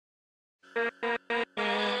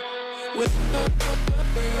Hey,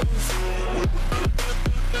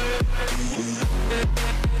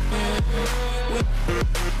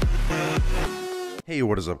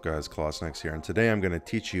 what is up guys, Klassen here, and today I'm going to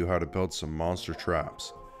teach you how to build some monster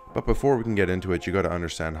traps. But before we can get into it, you got to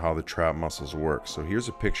understand how the trap muscles work. So here's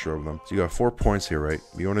a picture of them. So you got 4 points here, right?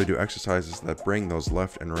 You want to do exercises that bring those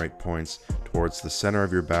left and right points towards the center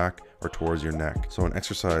of your back or towards your neck. So an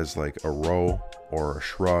exercise like a row or a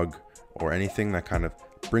shrug or anything that kind of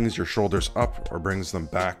brings your shoulders up or brings them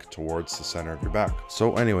back towards the center of your back.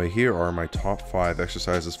 So anyway, here are my top 5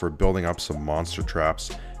 exercises for building up some monster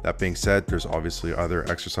traps. That being said, there's obviously other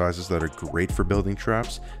exercises that are great for building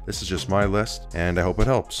traps. This is just my list and I hope it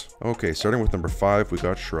helps. Okay, starting with number 5, we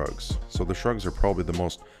got shrugs. So the shrugs are probably the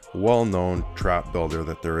most well-known trap builder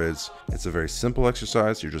that there is. It's a very simple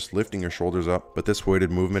exercise. You're just lifting your shoulders up, but this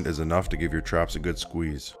weighted movement is enough to give your traps a good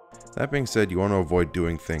squeeze. That being said, you want to avoid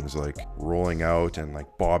doing things like rolling out and like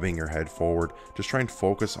bobbing your head forward. Just try and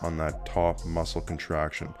focus on that top muscle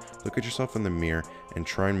contraction. Look at yourself in the mirror and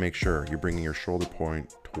try and make sure you're bringing your shoulder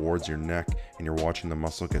point towards your neck and you're watching the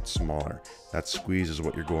muscle get smaller. That squeeze is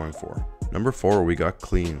what you're going for. Number 4, we got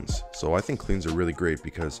cleans. So I think cleans are really great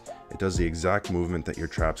because it does the exact movement that your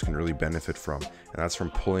traps can really benefit from, and that's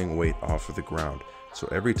from pulling weight off of the ground. So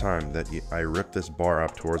every time that I rip this bar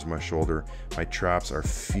up towards my shoulder, my traps are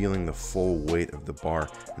feeling the full weight of the bar,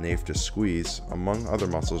 and they have to squeeze among other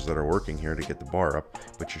muscles that are working here to get the bar up.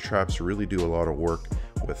 But your traps really do a lot of work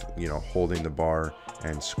with, holding the bar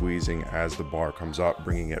and squeezing as the bar comes up,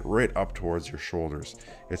 bringing it right up towards your shoulders.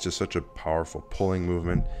 It's just such a powerful pulling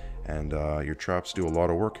movement, and your traps do a lot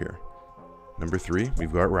of work here. Number 3,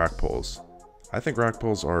 we've got rack pulls. I think rack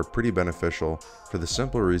pulls are pretty beneficial for the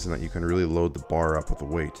simple reason that you can really load the bar up with the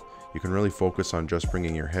weight. You can really focus on just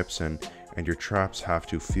bringing your hips in, and your traps have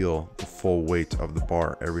to feel the full weight of the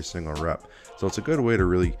bar every single rep. So it's a good way to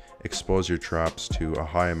really expose your traps to a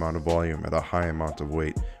high amount of volume at a high amount of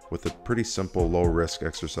weight with a pretty simple low risk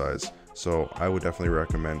exercise. So I would definitely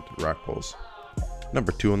recommend rack pulls.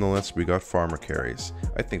 Number 2 on the list, we got farmer carries.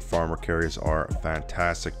 I think farmer carries are a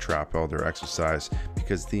fantastic trap builder exercise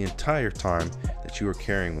because the entire time that you are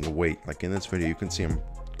carrying the weight, like in this video, you can see I'm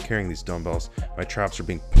carrying these dumbbells, my traps are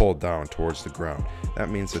being pulled down towards the ground. That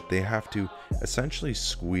means that they have to essentially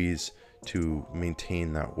squeeze to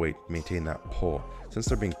maintain that weight, maintain that pull. Since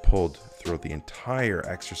they're being pulled throughout the entire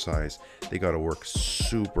exercise, they got to work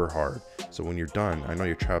super hard. So when you're done, I know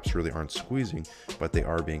your traps really aren't squeezing, but they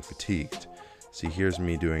are being fatigued. See, here's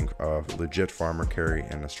me doing a legit farmer carry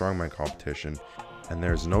in a strongman competition, and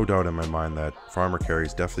there's no doubt in my mind that farmer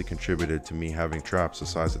carries definitely contributed to me having traps the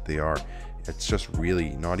size that they are. It's just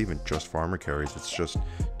really not even just farmer carries, it's just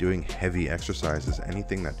doing heavy exercises.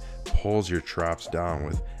 Anything that pulls your traps down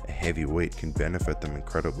with a heavy weight can benefit them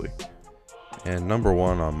incredibly. And number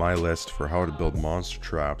 1 on my list for how to build monster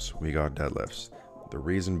traps, we got deadlifts. The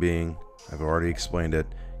reason being, I've already explained it,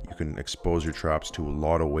 you can expose your traps to a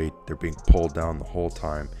lot of weight. They're being pulled down the whole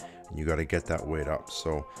time, and you got to get that weight up.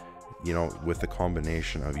 So, with the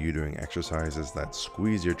combination of you doing exercises that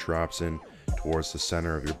squeeze your traps in towards the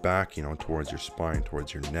center of your back, towards your spine,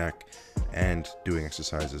 towards your neck, and doing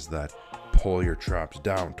exercises that pull your traps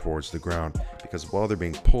down towards the ground, because while they're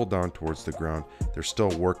being pulled down towards the ground, they're still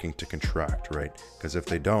working to contract, right? Because if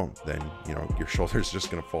they don't, then your shoulder's just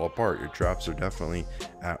going to fall apart. Your traps are definitely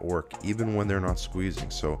at work even when they're not squeezing.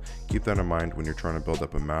 So keep that in mind when you're trying to build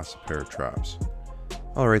up a massive pair of traps.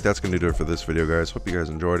 Alright, that's going to do it for this video, guys. Hope you guys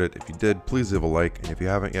enjoyed it. If you did, please leave a like, and if you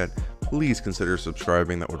haven't yet, please consider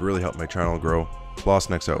subscribing. That would really help my channel grow.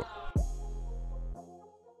 Klassen out.